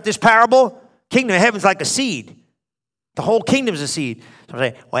can figure out this parable, kingdom of heaven's like a seed. The whole kingdom's a seed. So I'm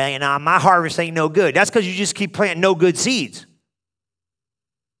saying, well, you know, my harvest ain't no good. That's because you just keep planting no good seeds.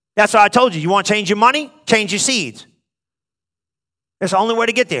 That's what I told you. You want to change your money? Change your seeds. That's the only way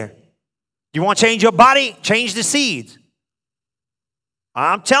to get there. You want to change your body? Change the seeds.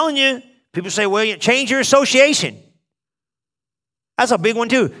 I'm telling you. People say, well, you change your association. That's a big one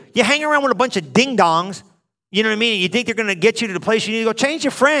too. You hang around with a bunch of ding-dongs, you know what I mean? You think they're going to get you to the place you need to go. Change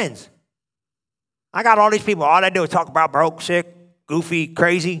your friends. I got all these people. All they do is talk about broke, sick, goofy,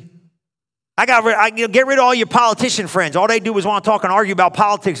 crazy. Get rid of all your politician friends. All they do is want to talk and argue about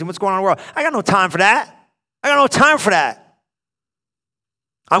politics and what's going on in the world. I got no time for that. I got no time for that.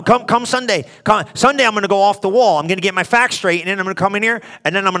 Come Sunday. Sunday, I'm going to go off the wall. I'm going to get my facts straight, and then I'm going to come in here,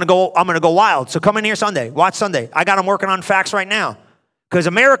 and then I'm going to go wild. So come in here Sunday. Watch Sunday. I got them working on facts right now. Because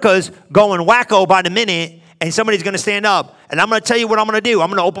America's going wacko by the minute, and somebody's going to stand up. And I'm going to tell you what I'm going to do. I'm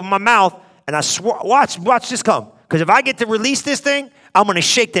going to open my mouth, and watch this come. Because if I get to release this thing, I'm going to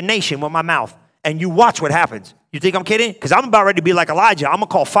shake the nation with my mouth. And you watch what happens. You think I'm kidding? Because I'm about ready to be like Elijah. I'm going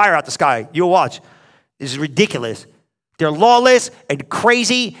to call fire out the sky. You'll watch. This is ridiculous. They're lawless and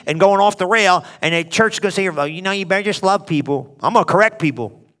crazy and going off the rail. And the church is going to say, well, you know, you better just love people. I'm going to correct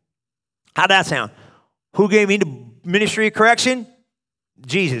people. How'd that sound? Who gave me the ministry of correction?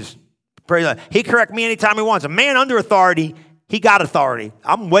 Jesus. Praise God. He correct me anytime he wants. A man under authority, he got authority.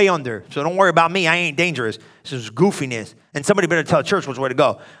 I'm way under. So don't worry about me. I ain't dangerous. This is goofiness. And somebody better tell church which way to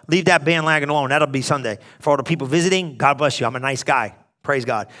go. Leave that bandwagon alone. That'll be Sunday. For all the people visiting, God bless you. I'm a nice guy. Praise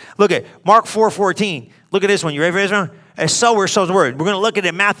God. Look at Mark 4:14. Look at this one. You ready for this one? As sower sows the word. We're going to look at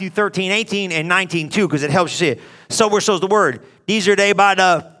it Matthew 13, 18, and 19 too, because it helps you see it. Sower sows the word. These are they by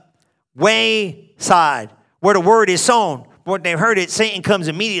the wayside, where the word is sown. When they've heard it, Satan comes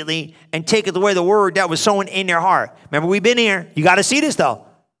immediately and taketh away the word that was sown in their heart. Remember, we've been here. You got to see this, though.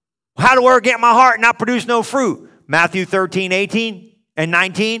 How the word get in my heart and not produce no fruit? Matthew 13, 18, and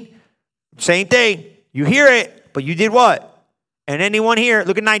 19. Same thing. You hear it, but you did what? And anyone here,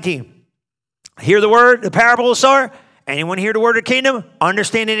 look at 19. Hear the word, the parable of the sower. Anyone hear the word of the kingdom?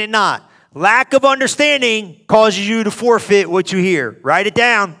 Understanding it not. Lack of understanding causes you to forfeit what you hear. Write it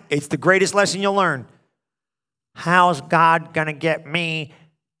down. It's the greatest lesson you'll learn. How's God going to get me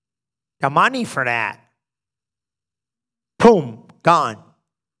the money for that? Boom, gone.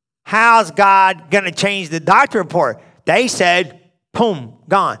 How's God going to change the doctor report? They said, boom,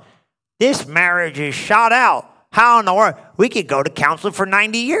 gone. This marriage is shot out. How in the world? We could go to counseling for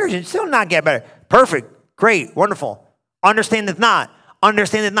 90 years and still not get better. Perfect, great, wonderful. Understandeth not.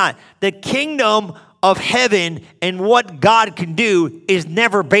 Understandeth not. The kingdom of heaven and what God can do is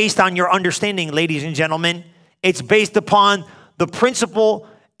never based on your understanding, ladies and gentlemen. It's based upon the principle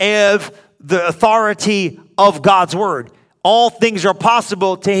of the authority of God's word. All things are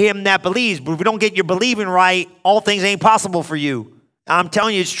possible to him that believes. But if we don't get your believing right, all things ain't possible for you. I'm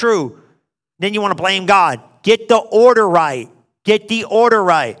telling you, it's true. Then you want to blame God. Get the order right. Get the order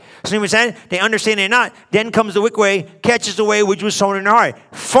right. So he said, they understand it not. Then comes the wicked way, catches the way which was sown in their heart.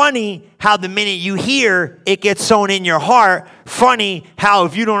 Funny how the minute you hear, it gets sown in your heart. Funny how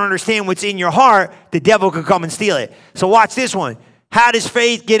if you don't understand what's in your heart, the devil could come and steal it. So watch this one. How does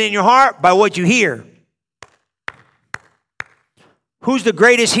faith get in your heart? By what you hear. Who's the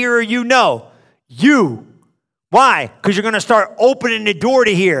greatest hearer you know? You. Why? Because you're going to start opening the door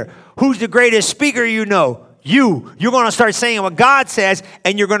to hear. Who's the greatest speaker you know? You. You're going to start saying what God says,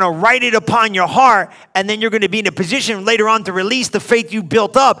 and you're going to write it upon your heart, and then you're going to be in a position later on to release the faith you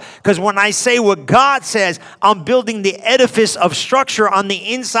built up. Because when I say what God says, I'm building the edifice of structure on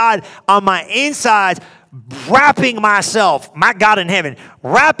the inside, on my insides, wrapping myself, my God in heaven,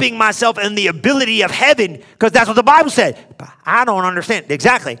 wrapping myself in the ability of heaven, because that's what the Bible said. But I don't understand.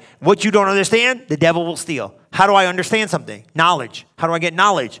 Exactly. What you don't understand, the devil will steal. How do I understand something? Knowledge. How do I get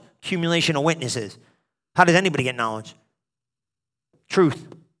knowledge? Accumulation of witnesses. How does anybody get knowledge? Truth.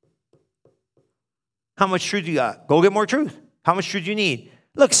 How much truth you got? Go get more truth. How much truth you need?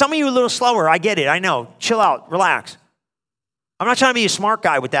 Look, some of you are a little slower. I get it. I know. Chill out. Relax. I'm not trying to be a smart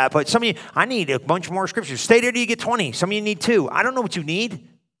guy with that, but some of you, I need a bunch more scriptures. Stay there till you get 20. Some of you need 2. I don't know what you need.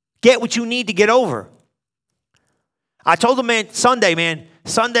 Get what you need to get over. I told him, Sunday,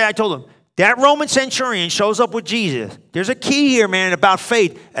 I told him, that Roman centurion shows up with Jesus. There's a key here, man, about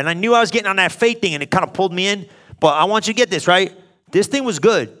faith. And I knew I was getting on that faith thing, and it kind of pulled me in. But I want you to get this, right? This thing was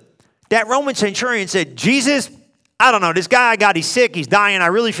good. That Roman centurion said, Jesus, I don't know, this guy I got, he's sick, he's dying. I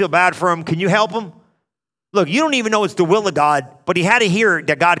really feel bad for him. Can you help him? Look, you don't even know it's the will of God, but he had to hear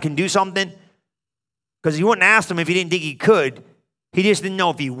that God can do something. because he wouldn't ask him if he didn't think he could. He just didn't know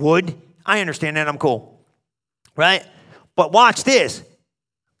if he would. I understand that. I'm cool. Right? But watch this.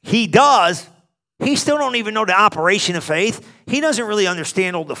 He does. He still don't even know the operation of faith. He doesn't really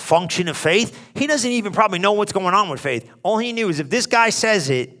understand all the function of faith. He doesn't even probably know what's going on with faith. All he knew is if this guy says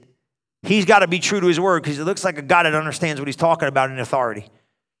it, he's got to be true to his word because he looks like a guy that understands what he's talking about in authority.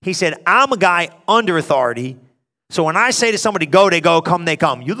 He said, I'm a guy under authority. So when I say to somebody, go, they go, come, they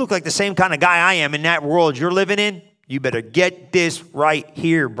come. You look like the same kind of guy I am in that world you're living in. You better get this right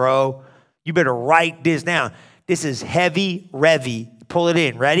here, bro. You better write this down. This is heavy, revy. Pull it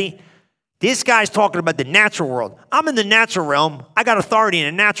in. Ready? This guy's talking about the natural world. I'm in the natural realm. I got authority in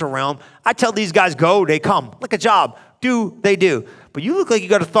the natural realm. I tell these guys, go, they come. Like a job. Do, they do. But you look like you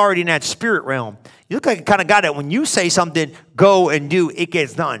got authority in that spirit realm. You look like the kind of guy that when you say something, go and do, it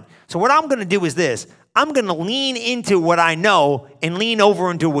gets done. So what I'm going to do is this. I'm going to lean into what I know and lean over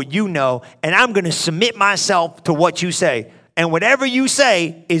into what you know, and I'm going to submit myself to what you say. And whatever you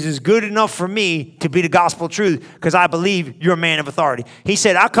say is good enough for me to be the gospel truth because I believe you're a man of authority. He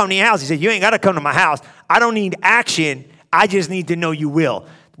said, I'll come to your house. He said, you ain't got to come to my house. I don't need action. I just need to know you will.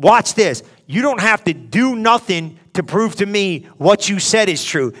 Watch this. You don't have to do nothing to prove to me what you said is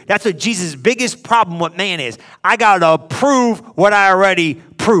true. That's what Jesus' biggest problem with man is. I got to prove what I already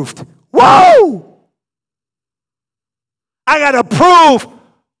proved. Whoa! I got to prove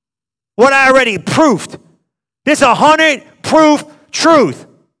what I already proved. This 100 proof truth.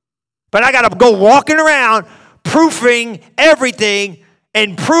 But I got to go walking around proofing everything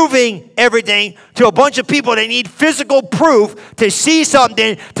and proving everything to a bunch of people that need physical proof to see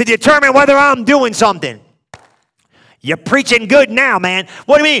something to determine whether I'm doing something. You're preaching good now, man.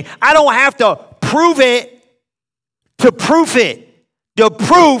 What do you mean? I don't have to prove it to proof it. The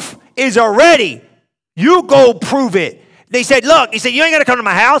proof is already. You go prove it. They said, look, he said, you ain't got to come to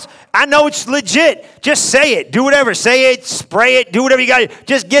my house. I know it's legit. Just say it. Do whatever. Say it, spray it, do whatever you got to do.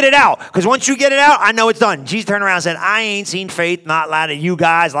 Just get it out. Because once you get it out, I know it's done. Jesus turned around and said, I ain't seen faith not lie to you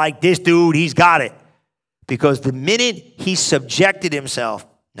guys like this dude. He's got it. Because the minute he subjected himself,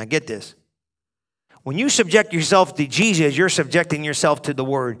 now get this. When you subject yourself to Jesus, you're subjecting yourself to the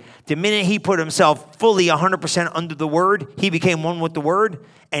Word. The minute he put himself fully 100% under the Word, he became one with the Word,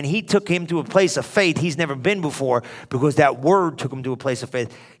 and he took him to a place of faith he's never been before because that Word took him to a place of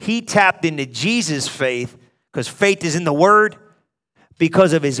faith. He tapped into Jesus' faith because faith is in the Word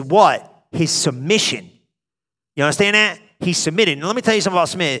because of his what? His submission. You understand that? He submitted. Now, let me tell you something about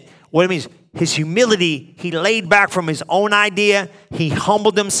submit. What it means, his humility, he laid back from his own idea. He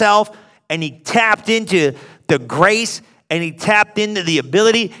humbled himself. And he tapped into the grace and he tapped into the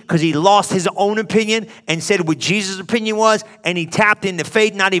ability because he lost his own opinion and said what Jesus' opinion was. And he tapped into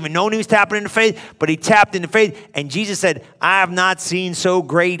faith, not even knowing he was tapping into faith, but he tapped into faith. And Jesus said, I have not seen so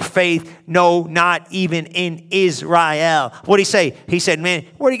great faith, no, not even in Israel. What did he say? He said, man,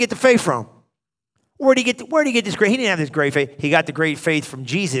 where did he get the faith from? Where did he get this great? He didn't have this great faith. He got the great faith from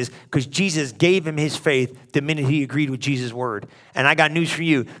Jesus because Jesus gave him his faith the minute he agreed with Jesus' word. And I got news for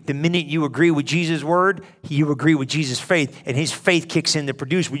you. The minute you agree with Jesus' word, you agree with Jesus' faith. And his faith kicks in to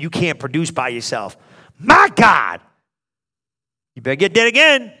produce what you can't produce by yourself. My God! You better get that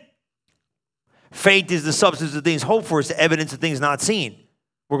again. Faith is the substance of things hoped for. It's the evidence of things not seen.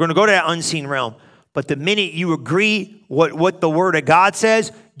 We're going to go to that unseen realm. But the minute you agree what the Word of God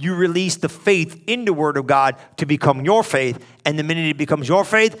says, you release the faith in the Word of God to become your faith. And the minute it becomes your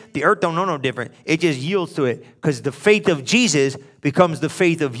faith, the earth don't know no different. It just yields to it because the faith of Jesus becomes the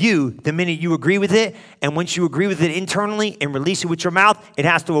faith of you the minute you agree with it. And once you agree with it internally and release it with your mouth, it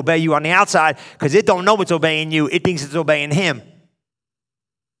has to obey you on the outside because it don't know it's obeying you. It thinks it's obeying him.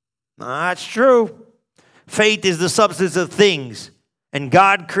 That's true. Faith is the substance of things. And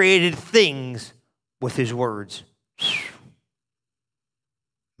God created things with his words.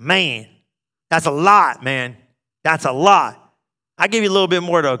 Man, that's a lot, man. That's a lot. I'll give you a little bit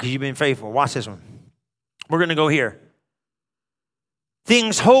more, though, because you've been faithful. Watch this one. We're going to go here.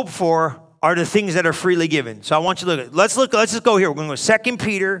 Things hoped for are the things that are freely given. So I want you to let's just go here. We're going to go 2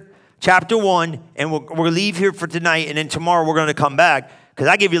 Peter chapter 1, and we'll leave here for tonight, and then tomorrow we're going to come back, because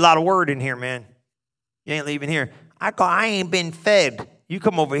I give you a lot of word in here, man. You ain't leaving here. I ain't been fed. You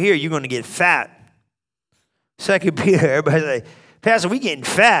come over here, you're going to get fat. 2 Peter, everybody's like, Pastor, we getting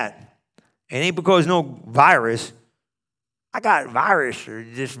fat. It ain't because no virus. I got virus or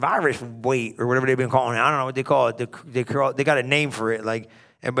just virus weight or whatever they've been calling it. I don't know what they call it. They got a name for it. Like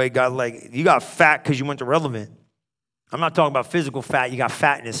everybody got you got fat because you went to Relevant. I'm not talking about physical fat. You got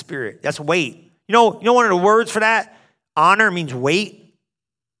fat in the spirit. That's weight. You know one of the words for that? Honor means weight.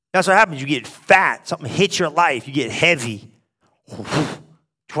 That's what happens. You get fat. Something hits your life. You get heavy.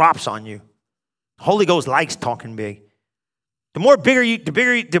 Drops on you. Holy Ghost likes talking big. The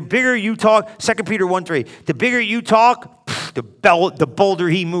bigger you talk, 2 Peter 1:3, the bigger you talk, the bolder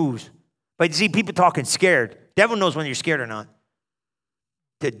he moves. But you see, people talking scared. Devil knows when you're scared or not.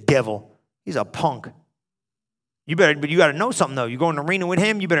 The devil, he's a punk. But you got to know something, though. You go in the arena with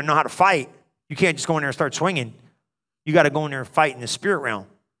him, you better know how to fight. You can't just go in there and start swinging. You got to go in there and fight in the spirit realm.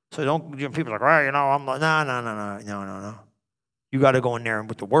 So people are like, well, I'm like, no. You got to go in there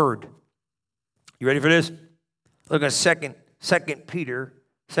with the word. You ready for this? Look at 2 Peter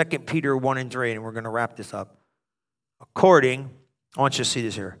 1:3, and we're going to wrap this up. I want you to see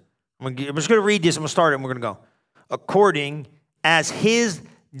this here. I'm just going to read this. I'm going to start it, and we're going to go. According as his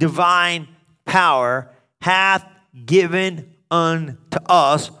divine power hath given unto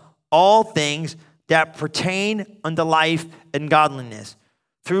us all things that pertain unto life and godliness,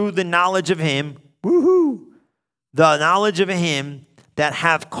 through the knowledge of him, the knowledge of him that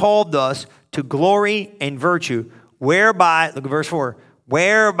hath called us to glory and virtue, whereby, look at verse 4,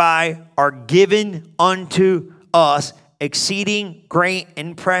 whereby are given unto us exceeding great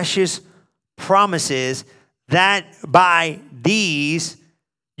and precious promises, that by these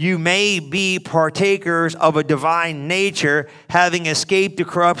you may be partakers of a divine nature, having escaped the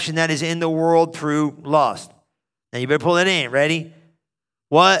corruption that is in the world through lust. Now you better pull that in. Ready?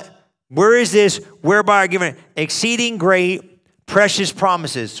 What? Where is this? Whereby are given exceeding great, precious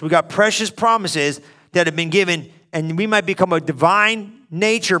promises. So we got precious promises that have been given, and we might become a divine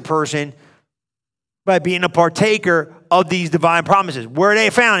nature person by being a partaker of these divine promises. Where are they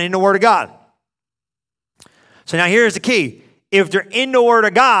found? In the Word of God. So now here's the key. If they're in the Word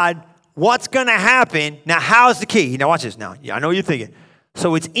of God, what's going to happen? Now, how's the key? Now, watch this now. Yeah, I know what you're thinking.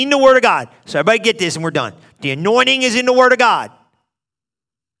 So it's in the Word of God. So everybody get this and we're done. The anointing is in the Word of God.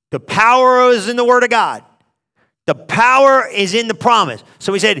 The power is in the Word of God. The power is in the promise.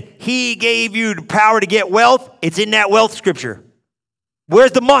 So he said, he gave you the power to get wealth. It's in that wealth scripture.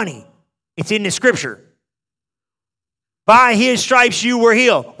 Where's the money? It's in the scripture. By his stripes you were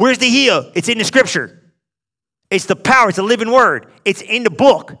healed. Where's the heal? It's in the scripture. It's the power. It's the living word. It's in the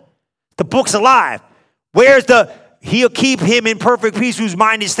book. The book's alive. Where's he'll keep him in perfect peace whose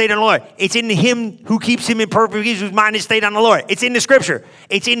mind is stayed on the Lord. It's in him who keeps him in perfect peace whose mind is stayed on the Lord. It's in the scripture.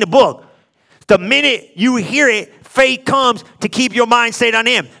 It's in the book. The minute you hear it, faith comes to keep your mind stayed on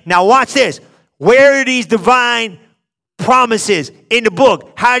him. Now watch this. Where are these divine promises in the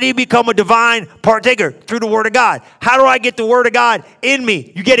book? How do you become a divine partaker? Through the Word of God. How do I get the Word of God in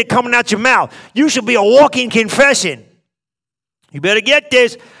me? You get it coming out your mouth. You should be a walking confession. You better get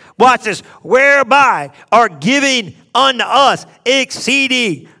this. Watch this. Whereby are given unto us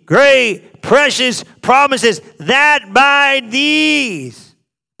exceeding great precious promises, that by these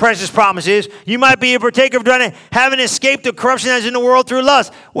precious promises you might be a partaker of divine, having escaped the corruption that is in the world through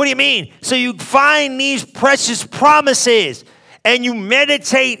lust. What do you mean? So you find these precious promises and you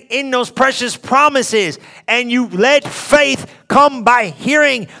meditate in those precious promises and you let faith come by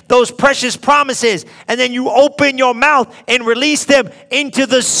hearing those precious promises, and then you open your mouth and release them into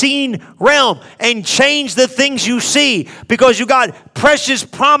the seen realm and change the things you see, because you got precious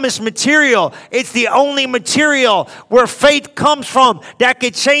promise material. It's the only material where faith comes from that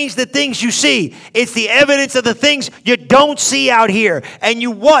could change the things you see. It's the evidence of the things you don't see out here. And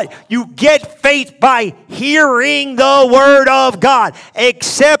you what? You get faith by hearing the Word of God,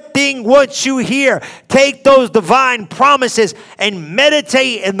 accepting what you hear. Take those divine promises and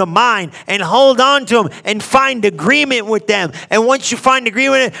meditate in the mind and hold on to them and find agreement with them. And once you find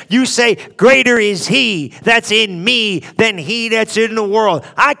agreement, you say, greater is he that's in me than he that's in the world.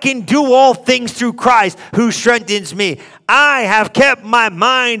 I can do all things through Christ who strengthens me. I have kept my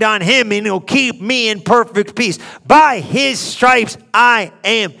mind on him, and he'll keep me in perfect peace. By his stripes I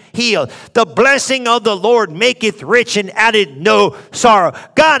am healed. The blessing of the Lord maketh rich and added no sorrow.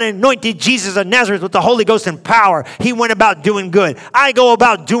 God anointed Jesus of Nazareth with the Holy Ghost and power. He went about doing good. I go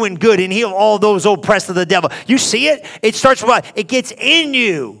about doing good and heal all those oppressed of the devil. You see it? It starts with what? It gets in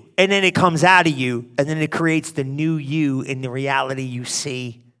you, and then it comes out of you, and then it creates the new you in the reality you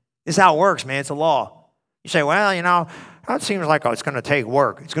see. This is how it works, man. It's a law. You say, well, you know, that seems like it's going to take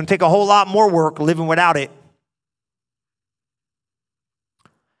work. It's going to take a whole lot more work living without it.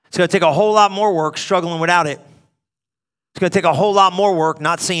 It's going to take a whole lot more work struggling without it. It's going to take a whole lot more work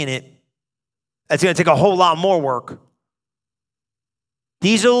not seeing it. It's going to take a whole lot more work.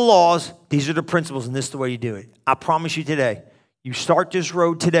 These are the laws. These are the principles, and this is the way you do it. I promise you today, you start this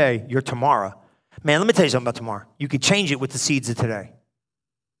road today, you're tomorrow. Man, let me tell you something about tomorrow. You could change it with the seeds of today.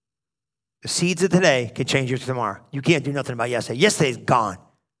 The seeds of today can change your tomorrow. You can't do nothing about yesterday. Yesterday's gone.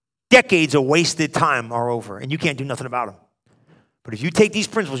 Decades of wasted time are over, and you can't do nothing about them. But if you take these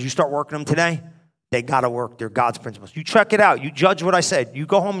principles, you start working them today, They got to work. They're God's principles. You check it out. You judge what I said. You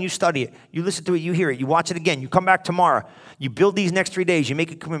go home and you study it. You listen to it. You hear it. You watch it again. You come back tomorrow. You build these next 3 days. You make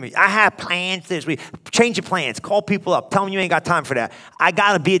a commitment. I have plans this week. Change your plans. Call people up. Tell them you ain't got time for that. I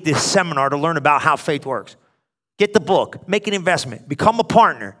got to be at this seminar to learn about how faith works. Get the book. Make an investment. Become a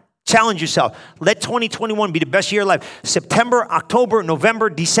partner. Challenge yourself. Let 2021 be the best year of life. September, October, November,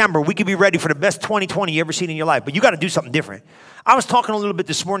 December, we could be ready for the best 2020 you ever seen in your life. But you got to do something different. I was talking a little bit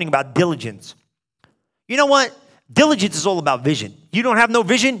this morning about diligence. You know what? Diligence is all about vision. You don't have no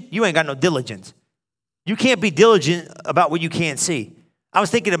vision, you ain't got no diligence. You can't be diligent about what you can't see. I was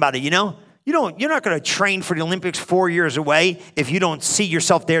thinking about it, you're not going to train for the Olympics 4 years away if you don't see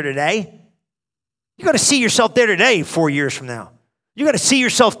yourself there today. You got to see yourself there today 4 years from now. You got to see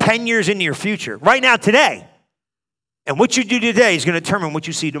yourself 10 years into your future, right now, today. And what you do today is going to determine what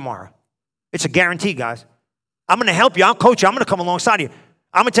you see tomorrow. It's a guarantee, guys. I'm going to help you. I'll coach you. I'm going to come alongside you.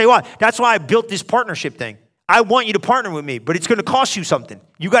 I'm going to tell you what, that's why I built this partnership thing. I want you to partner with me, but it's going to cost you something.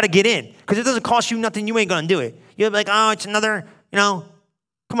 You got to get in because it doesn't cost you nothing. You ain't going to do it. You're like, oh, it's another, come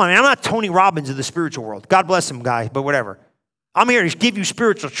on, man. I'm not Tony Robbins of the spiritual world. God bless him, guy, but whatever. I'm here to give you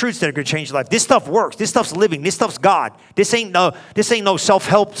spiritual truths that are going to change your life. This stuff works. This stuff's living. This stuff's God. This ain't no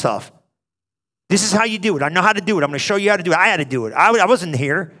self-help stuff. This is how you do it. I know how to do it. I'm going to show you how to do it. I had to do it. I wasn't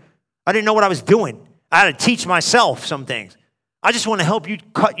here. I didn't know what I was doing. I had to teach myself some things. I just want to help you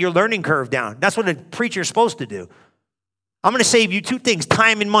cut your learning curve down. That's what a preacher's supposed to do. I'm going to save you two things,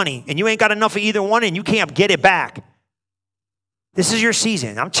 time and money, and you ain't got enough of either one, and you can't get it back. This is your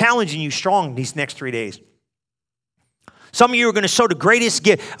season. I'm challenging you strong these next 3 days. Some of you are going to sow the greatest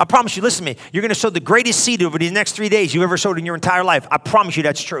gift. I promise you, listen to me. You're going to sow the greatest seed over these next 3 days you've ever sowed in your entire life. I promise you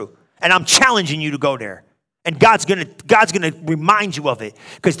that's true. And I'm challenging you to go there. And God's gonna remind you of it.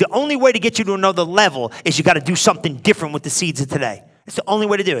 Because the only way to get you to another level is you got to do something different with the seeds of today. It's the only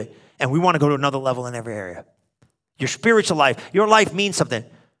way to do it. And we want to go to another level in every area. Your spiritual life, your life means something.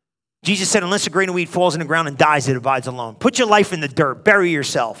 Jesus said, unless a grain of wheat falls in the ground and dies, it abides alone. Put your life in the dirt. Bury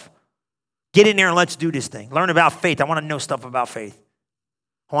yourself. Get in there and let's do this thing. Learn about faith. I want to know stuff about faith.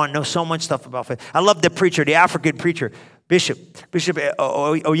 I want to know so much stuff about faith. I love the preacher, the African preacher, Bishop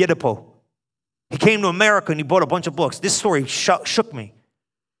Oyedepo. He came to America and he bought a bunch of books. This story shook me.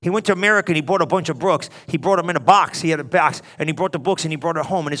 He went to America and he bought a bunch of books. He brought them in a box. He had a box and he brought the books and he brought it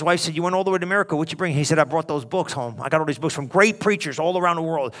home. And his wife said, you went all the way to America. What'd you bring? He said, I brought those books home. I got all these books from great preachers all around the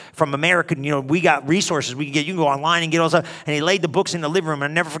world. From America, we got resources we can get. You can go online and get all stuff. And he laid the books in the living room.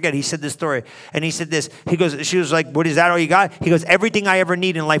 And I never forget, he said this story. And he said this. He goes, she was like, what is that all you got? He goes, everything I ever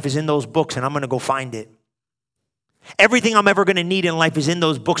need in life is in those books and I'm going to go find it. Everything I'm ever going to need in life is in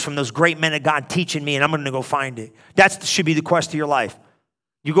those books from those great men of God teaching me, and I'm going to go find it. That should be the quest of your life.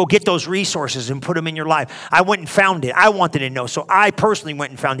 You go get those resources and put them in your life. I went and found it. I wanted to know, so I personally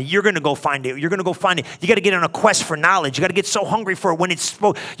went and found it. You're going to go find it. You're going to go find it. You got to get on a quest for knowledge. You got to get so hungry for it when it's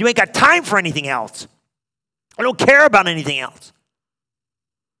you ain't got time for anything else. I don't care about anything else.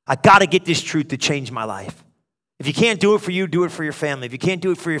 I got to get this truth to change my life. If you can't do it for you, do it for your family. If you can't do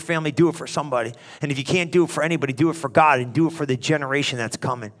it for your family, do it for somebody. And if you can't do it for anybody, do it for God and do it for the generation that's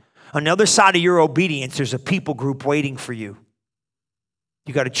coming. On the other side of your obedience, there's a people group waiting for you.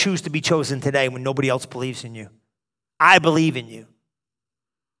 You got to choose to be chosen today when nobody else believes in you. I believe in you.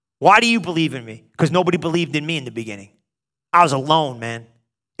 Why do you believe in me? Because nobody believed in me in the beginning. I was alone, man.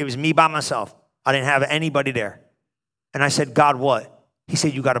 It was me by myself. I didn't have anybody there. And I said, God, what? He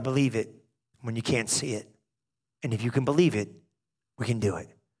said, you got to believe it when you can't see it. And if you can believe it, we can do it.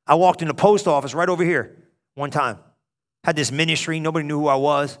 I walked in the post office right over here one time. Had this ministry. Nobody knew who I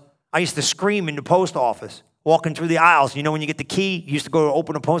was. I used to scream in the post office, walking through the aisles. You know when you get the key, you used to go to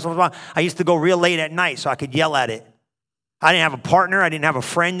open the post office. I used to go real late at night so I could yell at it. I didn't have a partner. I didn't have a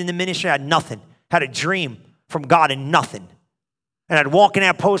friend in the ministry. I had nothing. Had a dream from God and nothing. And I'd walk in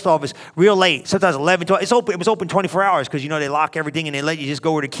that post office real late, sometimes 11, 12. It was open 24 hours because, they lock everything and they let you just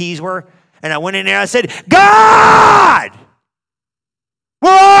go where the keys were. And I went in there, I said, God,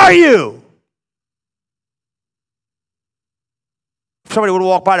 where are you? If somebody would have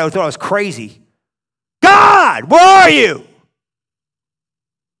walked by, they would have thought I was crazy. God, where are you?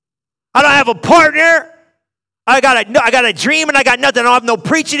 I don't have a partner. I got a dream and I got nothing. I don't have no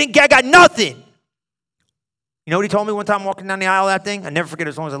preaching. I got nothing. You know what he told me one time walking down the aisle of that thing? I never forget it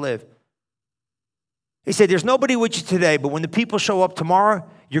as long as I live. He said, there's nobody with you today, but when the people show up tomorrow,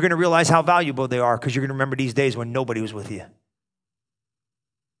 you're going to realize how valuable they are because you're going to remember these days when nobody was with you.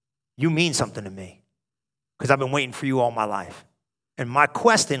 You mean something to me because I've been waiting for you all my life. And my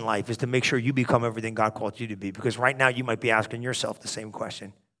quest in life is to make sure you become everything God called you to be, because right now you might be asking yourself the same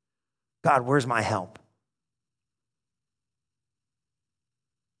question. God, where's my help?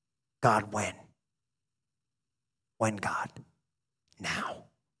 God, when? When, God? Now.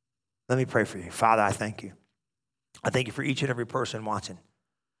 Let me pray for you. Father, I thank you. I thank you for each and every person watching.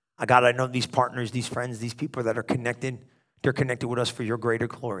 God, I know these partners, these friends, these people that are connected, they're connected with us for your greater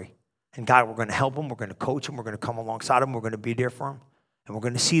glory. And God, we're going to help them. We're going to coach them. We're going to come alongside them. We're going to be there for them. And we're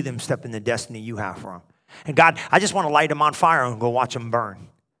going to see them step in the destiny you have for them. And God, I just want to light them on fire and go watch them burn.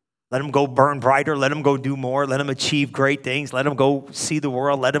 Let them go burn brighter. Let them go do more. Let them achieve great things. Let them go see the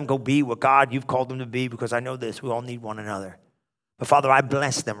world. Let them go be what God you've called them to be, because I know this, we all need one another. But Father, I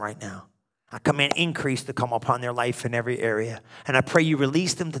bless them right now. I command increase to come upon their life in every area. And I pray you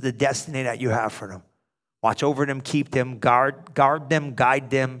release them to the destiny that you have for them. Watch over them, keep them, guard them, guide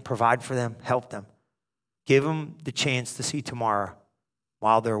them, provide for them, help them. Give them the chance to see tomorrow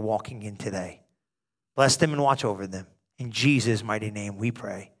while they're walking in today. Bless them and watch over them. In Jesus' mighty name we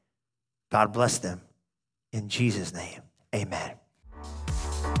pray. God bless them. In Jesus' name, amen.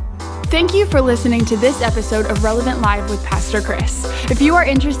 Thank you for listening to this episode of Relevant Live with Pastor Chris. If you are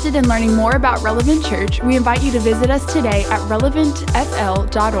interested in learning more about Relevant Church, we invite you to visit us today at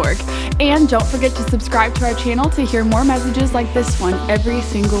relevantfl.org. And don't forget to subscribe to our channel to hear more messages like this one every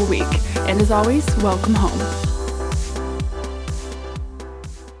single week. And as always, welcome home.